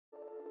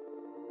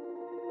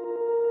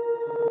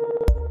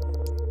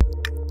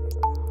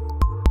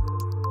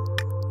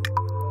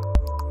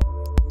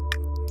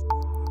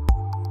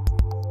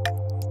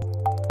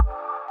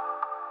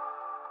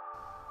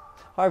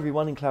Hi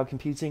everyone in cloud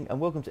computing, and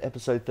welcome to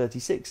episode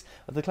 36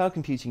 of the Cloud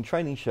Computing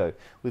Training Show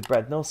with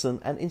Brad Nelson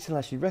and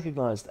internationally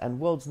recognized and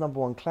world's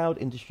 #1 cloud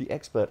industry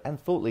expert and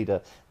thought leader,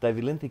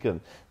 David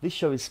Linthicum. This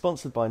show is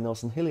sponsored by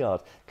Nelson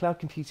Hilliard, cloud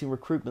computing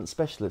recruitment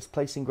specialist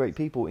placing great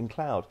people in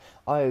cloud,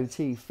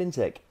 IoT,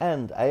 fintech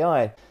and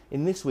AI.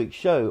 In this week's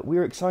show, we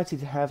are excited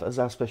to have as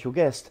our special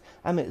guest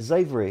Amit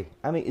Zavery.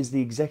 Amit is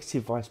the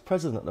Executive Vice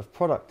President of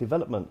Product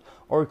Development,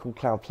 Oracle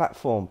Cloud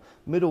Platform,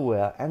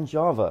 Middleware and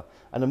Java,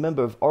 and a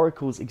member of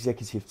Oracle's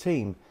executive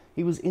team.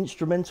 He was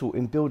instrumental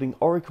in building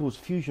Oracle's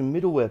Fusion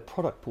middleware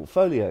product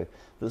portfolio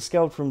that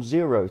scaled from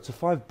 0 to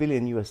 $5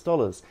 billion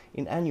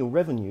in annual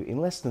revenue in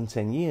less than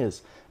 10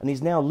 years, and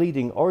is now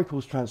leading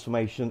Oracle's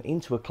transformation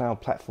into a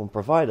cloud platform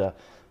provider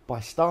by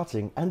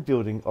starting and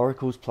building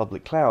Oracle's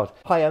public cloud.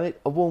 Hi Amit,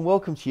 a warm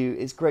welcome to you.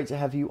 It's great to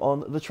have you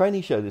on the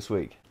training show this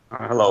week.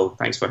 Hello,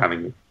 thanks for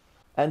having me.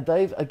 And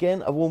Dave,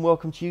 again, a warm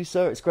welcome to you,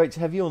 sir. It's great to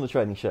have you on the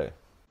training show.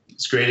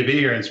 It's great to be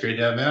here, and it's great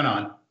to have Ben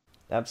on.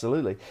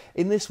 Absolutely.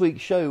 In this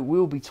week's show,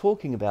 we'll be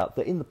talking about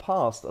that in the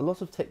past, a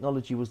lot of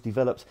technology was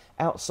developed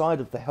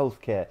outside of the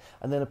healthcare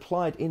and then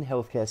applied in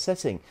healthcare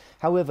setting.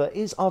 However,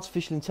 is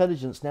artificial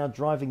intelligence now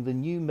driving the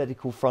new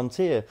medical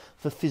frontier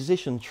for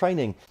physician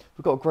training?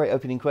 We've got a great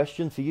opening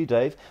question for you,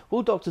 Dave.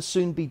 Will doctors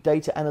soon be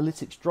data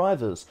analytics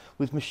drivers,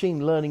 with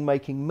machine learning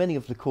making many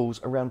of the calls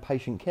around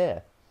patient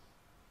care?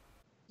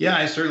 Yeah,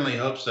 I certainly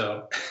hope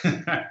so.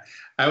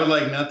 I would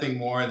like nothing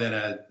more than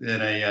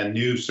a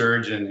new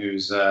surgeon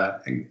who's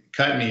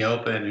cut me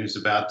open, who's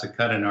about to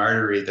cut an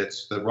artery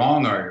that's the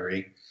wrong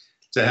artery,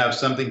 to have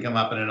something come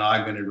up in an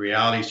augmented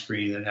reality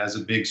screen that has a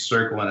big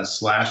circle and a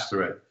slash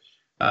through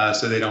it,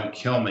 so they don't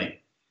kill me.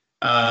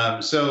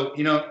 So,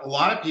 you know, a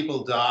lot of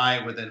people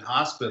die within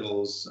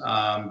hospitals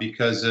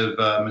because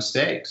of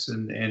mistakes,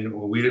 and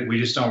we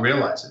just don't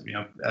realize it. You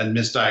know,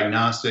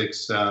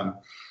 misdiagnostics.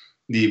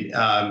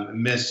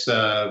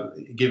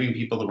 Giving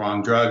people the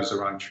wrong drugs, the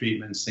wrong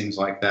treatments, things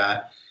like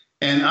that.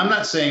 And I'm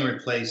not saying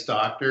replace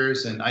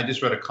doctors, and I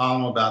just wrote a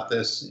column about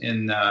this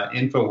in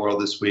InfoWorld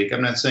this week.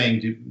 I'm not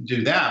saying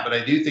do that, but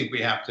I do think we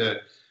have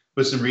to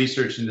put some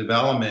research and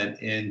development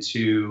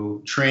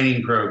into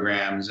training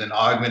programs and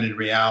augmented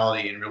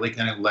reality and really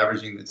kind of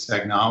leveraging the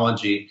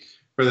technology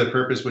for the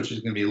purpose which is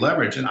going to be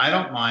leveraged. And I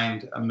don't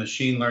mind a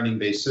machine learning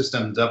based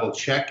system double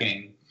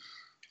checking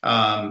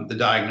the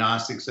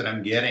diagnostics that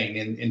I'm getting.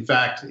 And in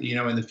fact, you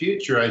know, in the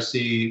future, I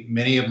see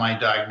many of my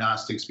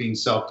diagnostics being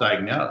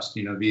self-diagnosed,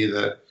 you know, via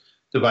the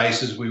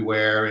devices we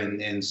wear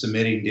and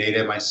submitting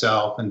data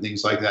myself and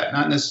things like that,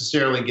 not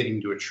necessarily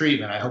getting to a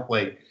treatment. I hope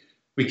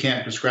we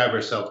can't prescribe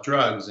ourselves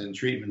drugs and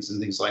treatments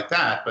and things like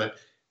that, but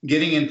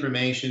getting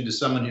information to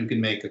someone who can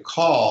make a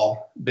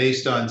call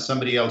based on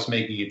somebody else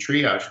making a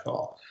triage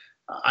call.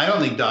 I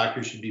don't think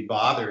doctors should be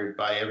bothered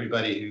by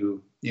everybody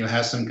who, you know,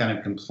 has some kind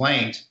of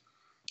complaint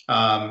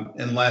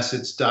unless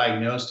it's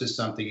diagnosed as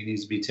something that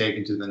needs to be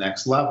taken to the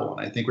next level.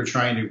 And I think we're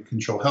trying to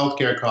control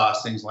healthcare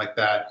costs, things like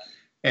that.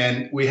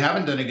 And we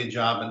haven't done a good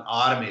job in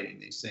automating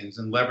these things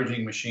and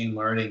leveraging machine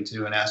learning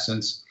to, in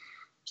essence,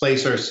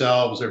 place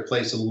ourselves or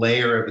place a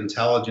layer of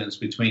intelligence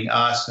between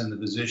us and the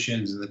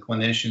physicians and the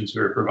clinicians who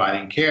are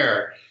providing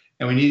care.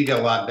 And we need to get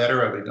a lot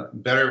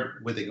better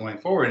with it going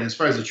forward. And as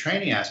far as the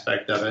training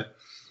aspect of it,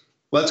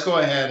 let's go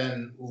ahead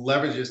and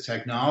leverage this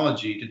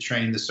technology to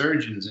train the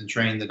surgeons and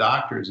train the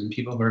doctors and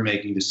people who are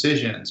making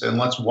decisions. And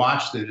let's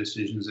watch the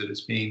decisions that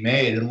is being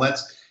made. And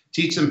let's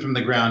teach them from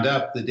the ground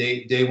up the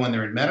day when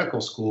they're in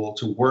medical school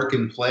to work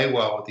and play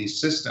well with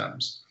these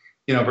systems,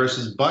 you know,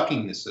 versus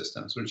bucking the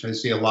systems, which I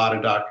see a lot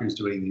of doctors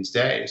doing these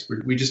days.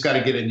 We just got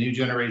to get a new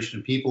generation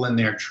of people in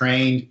there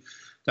trained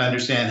to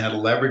understand how to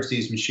leverage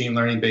these machine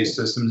learning based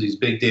systems, these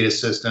big data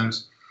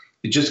systems.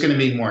 It's just going to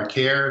mean more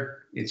care.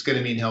 It's going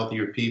to mean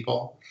healthier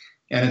people.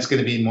 And it's going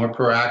to be more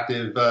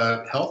proactive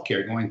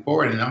healthcare going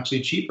forward, and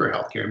actually cheaper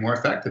healthcare, more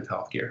effective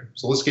healthcare.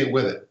 So let's get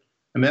with it.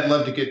 I'd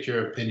love to get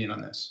your opinion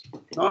on this.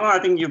 No, I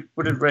think you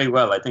put it very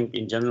well. I think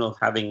in general,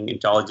 having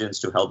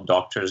intelligence to help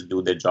doctors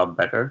do their job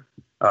better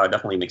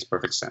definitely makes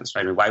perfect sense,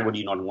 right? I mean, why would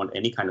you not want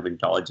any kind of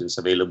intelligence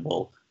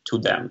available to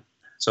them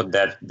so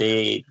that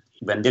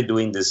when they're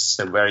doing this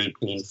very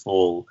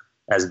painful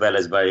as well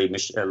as very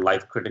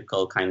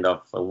life-critical kind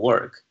of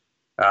work,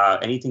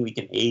 anything we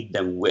can aid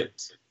them with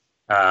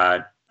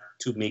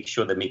to make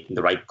sure they're making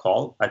the right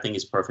call, I think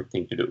is a perfect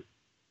thing to do.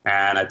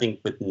 And I think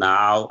with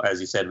now, as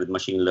you said, with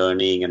machine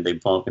learning and the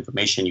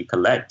information you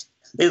collect,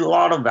 there's a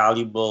lot of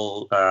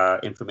valuable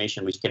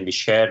information which can be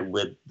shared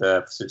with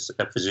the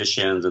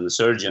physicians and the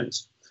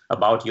surgeons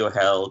about your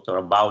health or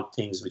about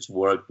things which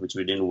worked, which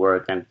didn't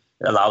work, and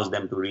it allows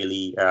them to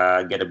really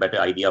get a better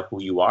idea of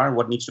who you are and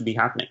what needs to be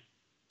happening.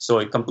 So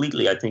I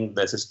think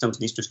the systems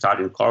needs to start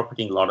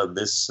incorporating a lot of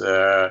this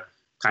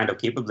kind of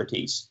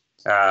capabilities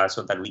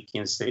so that we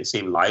can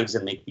save lives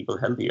and make people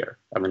healthier.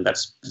 I mean,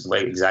 that's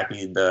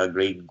exactly the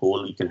great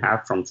goal you can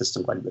have from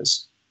systems like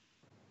this.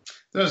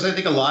 So I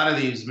think a lot of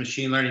these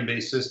machine learning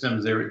based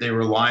systems, they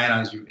rely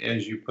on,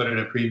 as you put in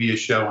a previous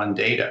show, on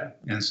data.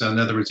 And so in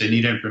other words, they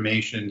need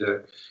information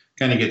to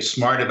kind of get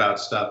smart about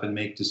stuff and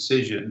make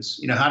decisions.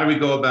 You know, how do we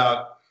go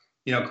about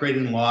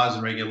creating laws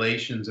and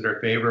regulations that are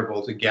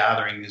favorable to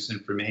gathering this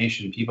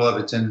information. People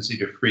have a tendency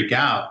to freak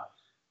out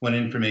when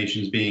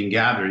information is being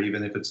gathered,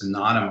 even if it's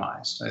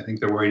anonymized. I think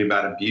they're worried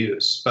about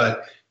abuse. But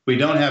if we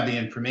don't have the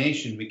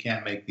information, we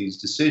can't make these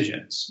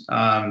decisions.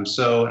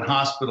 So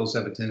hospitals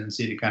have a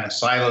tendency to kind of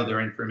silo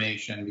their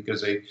information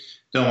because they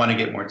don't want to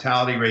get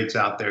mortality rates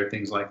out there,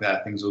 things like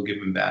that. Things will give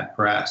them bad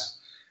press.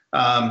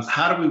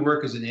 How do we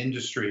work as an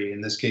industry,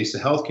 in this case the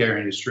healthcare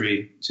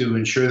industry, to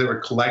ensure that we're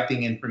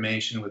collecting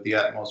information with the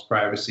utmost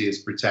privacy is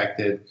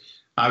protected?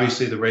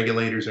 Obviously, the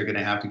regulators are going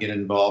to have to get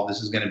involved.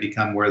 This is going to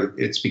become where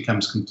it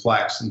becomes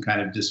complex and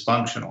kind of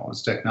dysfunctional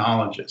as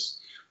technologists.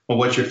 Well,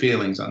 what's your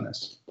feelings on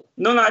this?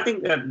 No, I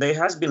think there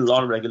has been a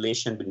lot of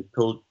regulation been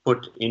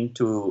put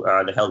into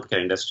the healthcare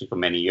industry for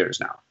many years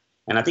now.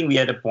 And I think we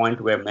are at a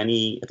point where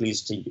many, at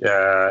least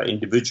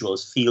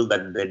individuals, feel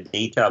that the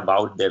data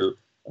about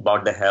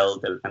the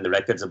health and the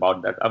records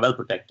about that are well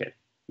protected.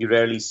 You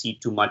rarely see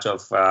too much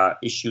of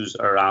issues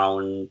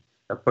around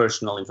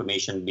personal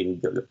information being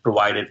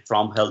provided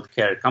from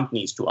healthcare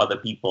companies to other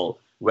people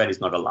when it's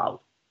not allowed.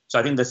 So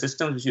I think the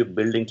systems which you're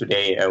building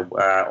today,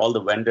 all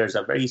the vendors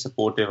are very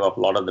supportive of a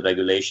lot of the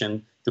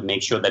regulation to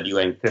make sure that you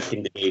are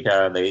encrypting the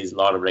data. There is a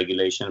lot of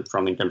regulation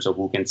in terms of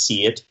who can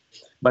see it.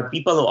 But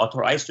people who are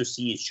authorized to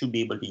see it should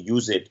be able to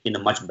use it in a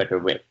much better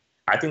way.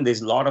 I think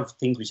there's a lot of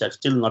things which have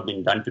still not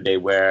been done today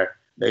where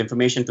the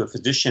information to a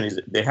physician is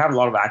they have a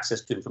lot of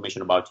access to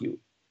information about you.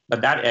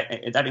 But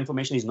that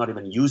information is not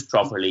even used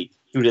properly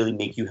to really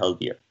make you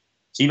healthier.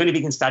 So even if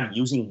we can start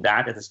using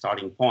that as a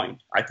starting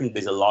point, I think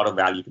there's a lot of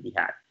value to be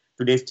had.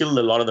 Today, still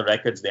a lot of the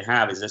records they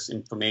have is this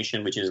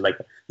information, which is like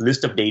a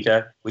list of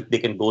data, which they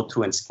can go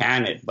through and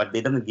scan it, but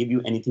they don't give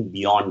you anything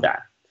beyond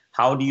that.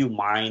 How do you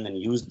mine and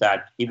use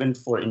that even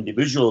for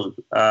individual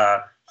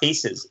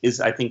cases is,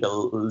 I think, a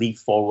leap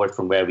forward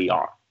from where we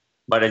are.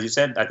 But as you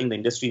said, I think the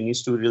industry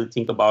needs to really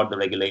think about the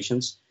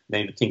regulations.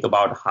 They need to think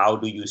about how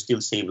do you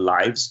still save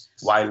lives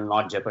while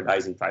not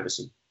jeopardizing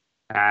privacy.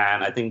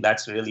 And I think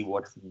that's really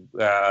what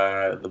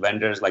the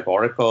vendors like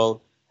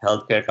Oracle,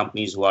 healthcare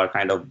companies who are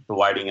kind of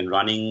providing and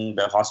running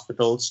the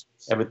hospitals,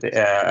 everything,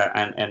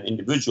 and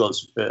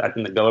individuals, I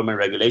think the government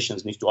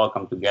regulations need to all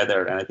come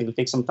together. And I think it'll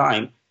take some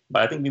time,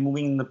 but I think we're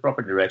moving in the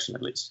proper direction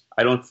at least.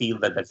 I don't feel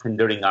that that's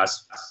hindering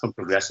us from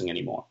progressing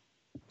anymore.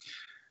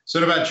 So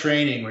what about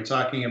training? We're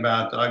talking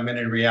about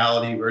augmented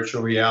reality,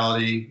 virtual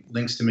reality,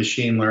 links to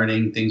machine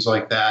learning, things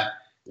like that.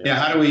 Yeah.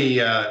 How do we,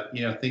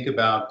 think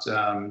about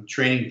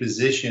training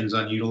physicians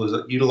on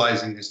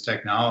utilizing this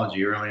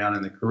technology early on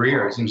in the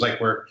career? It seems like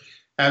we're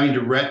having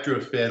to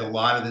retrofit a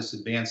lot of this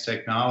advanced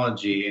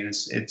technology, and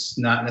it's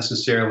not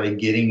necessarily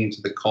getting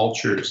into the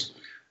cultures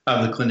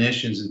of the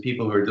clinicians and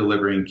people who are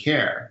delivering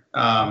care.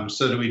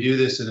 So do we do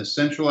this in a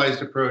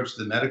centralized approach?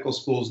 The medical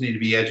schools need to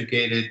be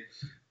educated.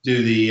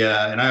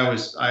 And I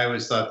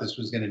always thought this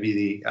was going to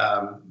be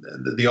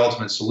the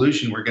ultimate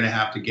solution. We're going to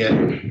have to get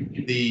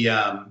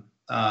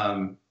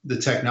the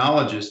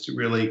technologists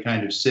really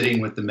kind of sitting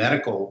with the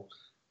medical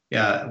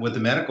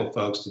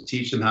folks to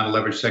teach them how to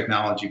leverage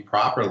technology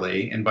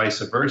properly, and vice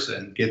versa,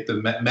 and get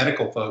the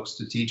medical folks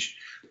to teach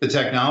the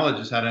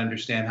technologists how to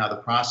understand how the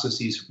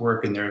processes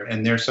work in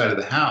their side of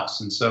the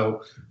house. And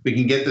so we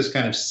can get this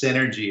kind of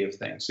synergy of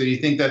things. So do you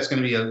think that's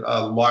going to be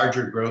a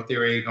larger growth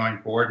area going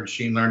forward,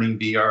 machine learning,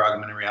 VR,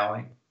 augmented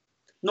reality?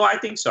 No, I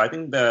think so. I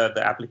think the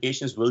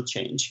applications will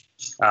change.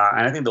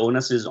 And I think the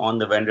onus is on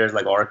the vendors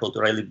like Oracle to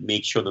really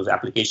make sure those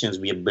applications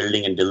we are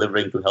building and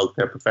delivering to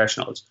healthcare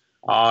professionals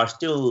are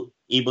still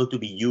able to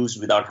be used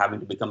without having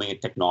to becoming a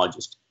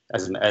technologist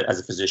as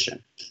a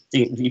physician.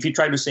 If you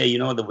try to say,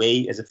 the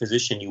way as a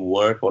physician you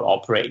work or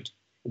operate,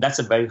 that's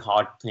a very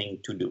hard thing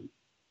to do.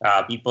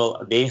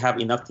 People, they have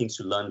enough things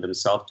to learn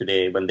themselves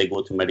today when they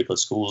go to medical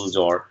schools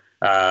or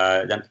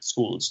dental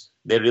schools.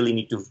 They really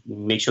need to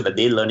make sure that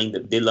they're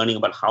learning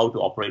about how to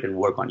operate and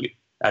work on you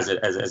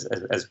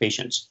as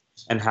patients.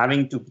 And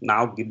having to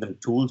now give them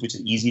tools which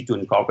is easy to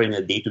incorporate in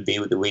a day-to-day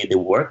with the way they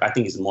work, I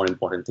think is a more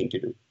important thing to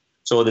do.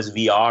 So this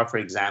VR, for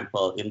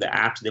example, in the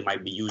apps they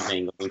might be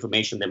using,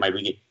 information they might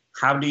be getting,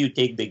 how do you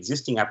take the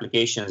existing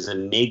applications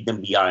and make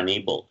them VR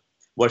enabled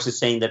versus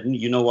saying that,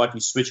 you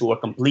switch over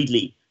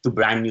completely to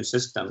brand new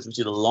systems, which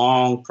is a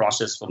long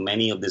process for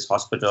many of these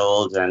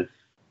hospitals and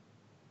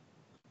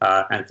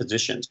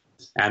physicians.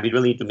 And we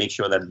really need to make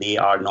sure that they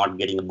are not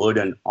getting a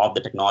burden of the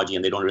technology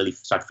and they don't really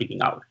start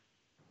freaking out.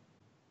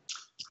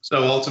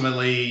 So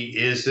ultimately,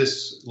 is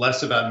this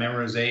less about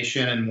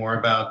memorization and more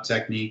about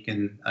technique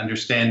and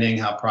understanding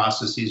how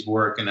processes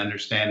work and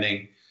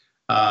understanding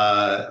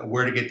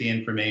where to get the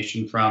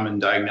information from and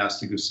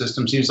diagnostic of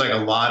systems? Seems like a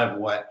lot of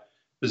what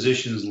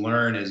physicians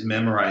learn is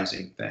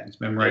memorizing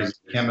things, memorizing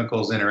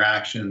chemicals,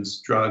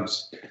 interactions,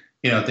 drugs,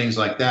 things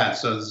like that.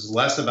 So this is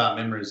less about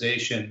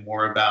memorization,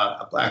 more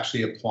about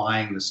actually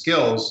applying the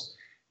skills,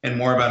 and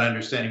more about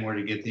understanding where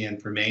to get the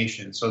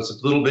information. So it's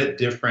a little bit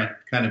different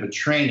kind of a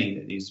training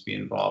that needs to be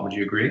involved. Would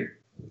you agree?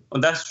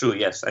 Well, that's true,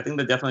 yes. I think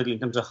that definitely in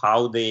terms of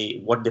what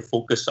they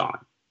focus on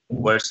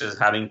versus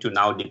having to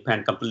now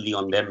depend completely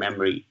on their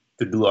memory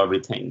to do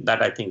everything.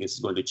 That I think is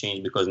going to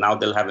change, because now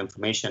they'll have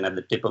information at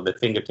the tip of their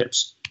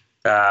fingertips,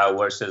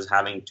 versus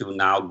having to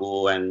now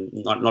go and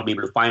not be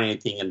able to find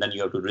anything, and then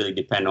you have to really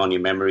depend on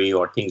your memory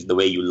or things the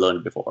way you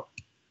learned before.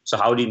 So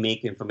how do you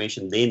make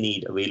information they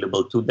need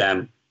available to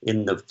them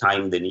in the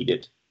time they need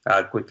it,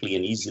 quickly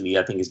and easily?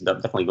 I think is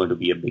definitely going to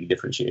be a big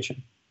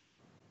differentiation.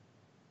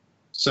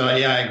 So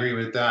yeah, I agree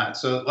with that.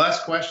 So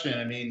last question,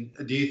 I mean,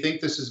 do you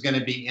think this is going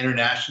to be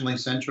internationally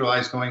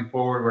centralized going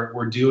forward?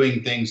 We're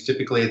doing things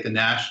typically at the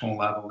national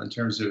level in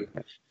terms of,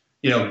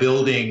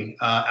 building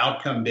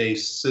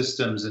outcome-based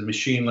systems and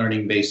machine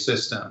learning-based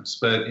systems,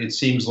 but it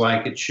seems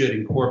like it should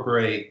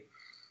incorporate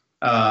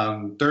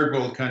third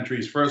world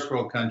countries, first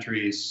world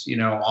countries,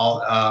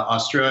 all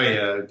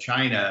Australia,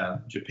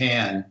 China,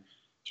 Japan,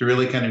 to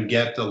really kind of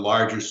get the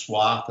larger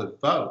swath of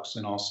folks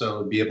and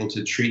also be able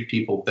to treat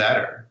people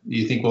better. Do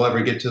you think we'll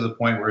ever get to the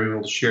point where we're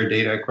able to share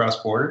data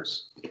across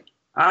borders?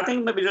 I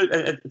think maybe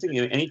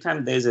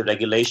anytime there's a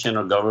regulation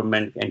or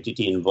government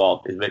entity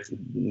involved, it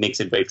makes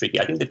it very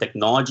tricky. I think the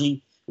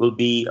technology will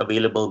be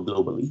available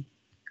globally.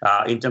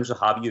 In terms of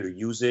how you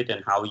use it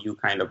and how you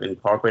kind of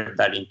incorporate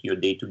that into your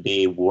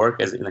day-to-day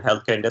work as in the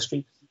healthcare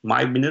industry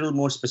might be a little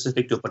more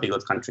specific to a particular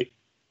country.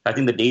 I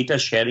think the data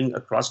sharing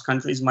across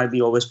countries might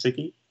be always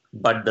tricky,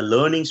 but the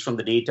learnings from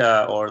the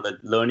data or the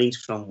learnings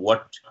from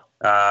what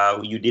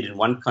you did in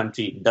one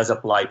country does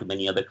apply to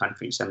many other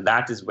countries. And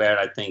that is where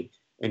I think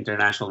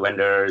international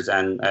vendors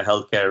and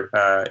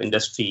healthcare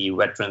industry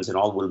veterans and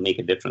all will make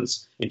a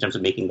difference in terms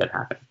of making that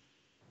happen.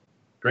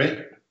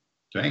 Great.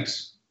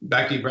 Thanks.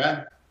 Back to you,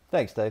 Brad.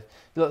 Thanks, Dave.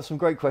 Look, some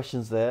great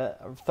questions there.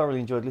 I've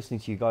thoroughly enjoyed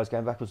listening to you guys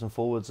going backwards and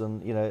forwards,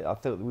 and I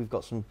feel that we've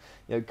got some,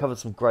 covered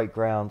some great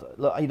ground.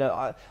 Look,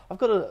 I've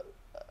got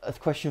a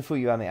question for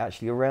you, Amit,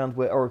 actually, around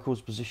where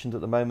Oracle's positioned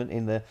at the moment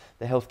in the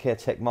healthcare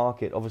tech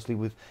market, obviously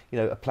with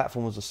a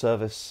platform as a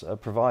service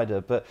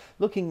provider. But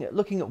looking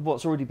at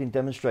what's already been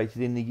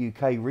demonstrated in the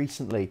UK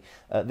recently,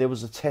 there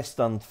was a test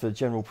done for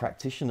general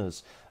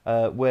practitioners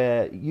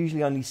where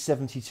usually only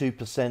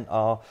 72%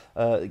 are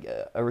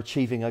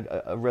achieving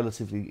a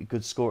relatively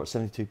good score at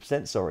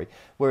 72%, sorry,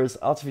 whereas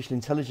artificial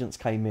intelligence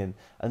came in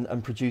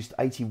and produced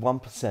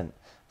 81%.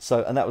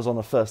 So, and that was on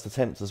the first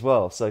attempt as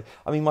well. So,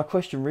 I mean, my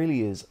question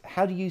really is,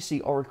 how do you see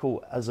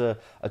Oracle as a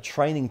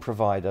training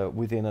provider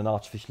within an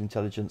artificial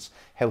intelligence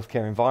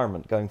healthcare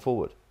environment going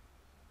forward?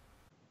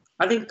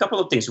 I think a couple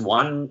of things.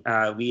 One,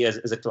 we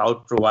as a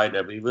cloud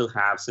provider, we will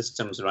have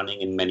systems running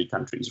in many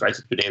countries, right?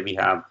 So today we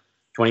have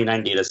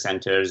 29 data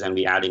centers and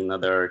we're adding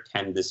another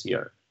 10 this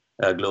year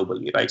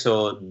globally, right?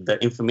 So the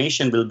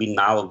information will be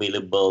now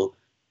available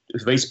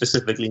very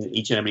specifically in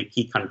each and every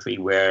key country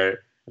where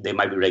there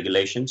might be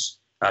regulations.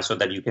 So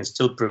that you can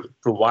still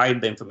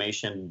provide the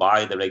information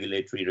by the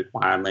regulatory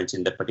requirements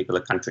in that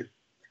particular country.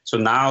 So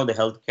now the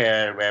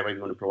healthcare, wherever you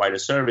want to provide a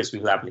service, we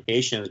have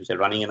applications which are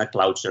running in the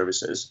cloud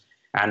services,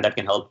 and that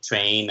can help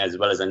train as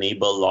well as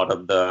enable a lot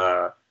of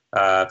the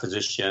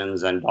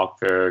physicians and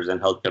doctors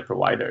and healthcare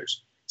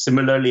providers.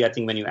 Similarly, I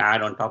think when you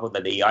add on top of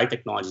that the AI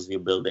technologies we're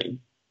building,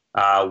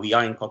 we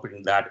are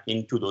incorporating that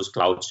into those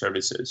cloud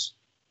services.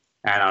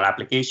 And our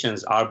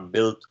applications are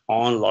built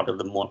on a lot of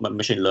the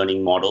machine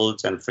learning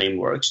models and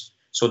frameworks,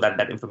 so that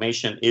that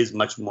information is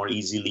much more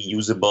easily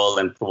usable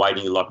and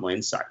providing a lot more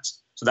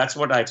insights. So that's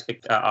what I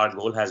expect our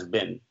goal has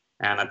been.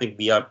 And I think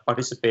we are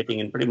participating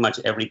in pretty much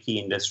every key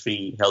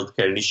industry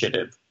healthcare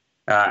initiative.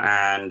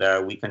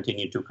 And we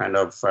continue to kind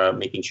of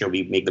making sure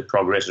we make the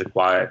progress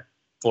required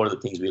for the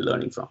things we're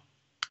learning from.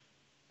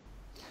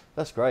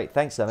 That's great.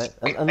 Thanks, Amit.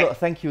 And look,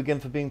 thank you again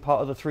for being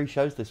part of the 3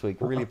 shows this week.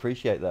 I really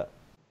appreciate that.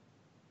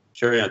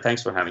 Sure.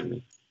 Thanks for having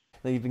me.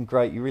 No, you've been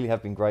great. You really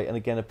have been great, and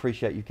again,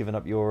 appreciate you giving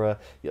up your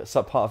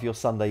part of your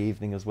Sunday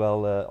evening as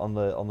well on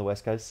the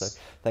West Coast. So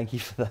thank you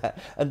for that.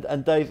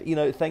 And Dave,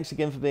 thanks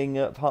again for being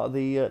part of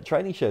the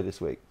training show this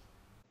week.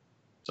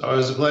 It's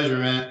always a pleasure,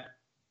 man.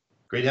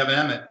 Great having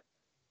Amit.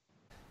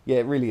 Yeah,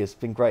 it really has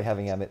been great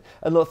having Amit.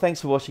 And look,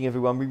 thanks for watching,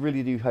 everyone. We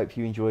really do hope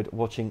you enjoyed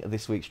watching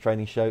this week's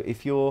training show.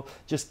 If you're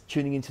just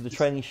tuning into the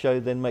training show,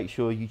 then make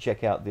sure you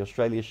check out the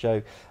Australia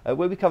show,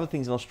 where we cover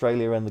things in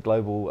Australia and the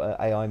global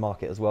AI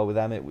market as well with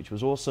Amit, which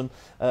was awesome.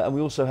 And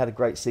we also had a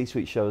great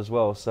C-suite show as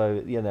well.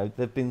 So,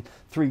 there've been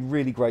 3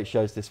 really great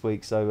shows this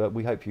week. So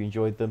we hope you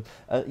enjoyed them.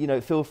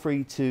 Feel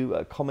free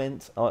to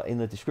comment in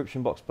the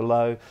description box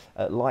below,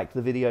 like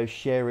the video,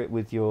 share it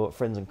with your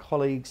friends and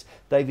colleagues.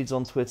 David's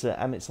on Twitter,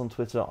 Amit's on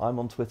Twitter, I'm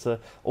on Twitter.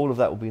 All of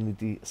that will be in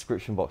the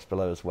description box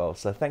below as well.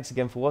 So thanks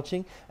again for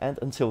watching, and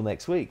until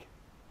next week.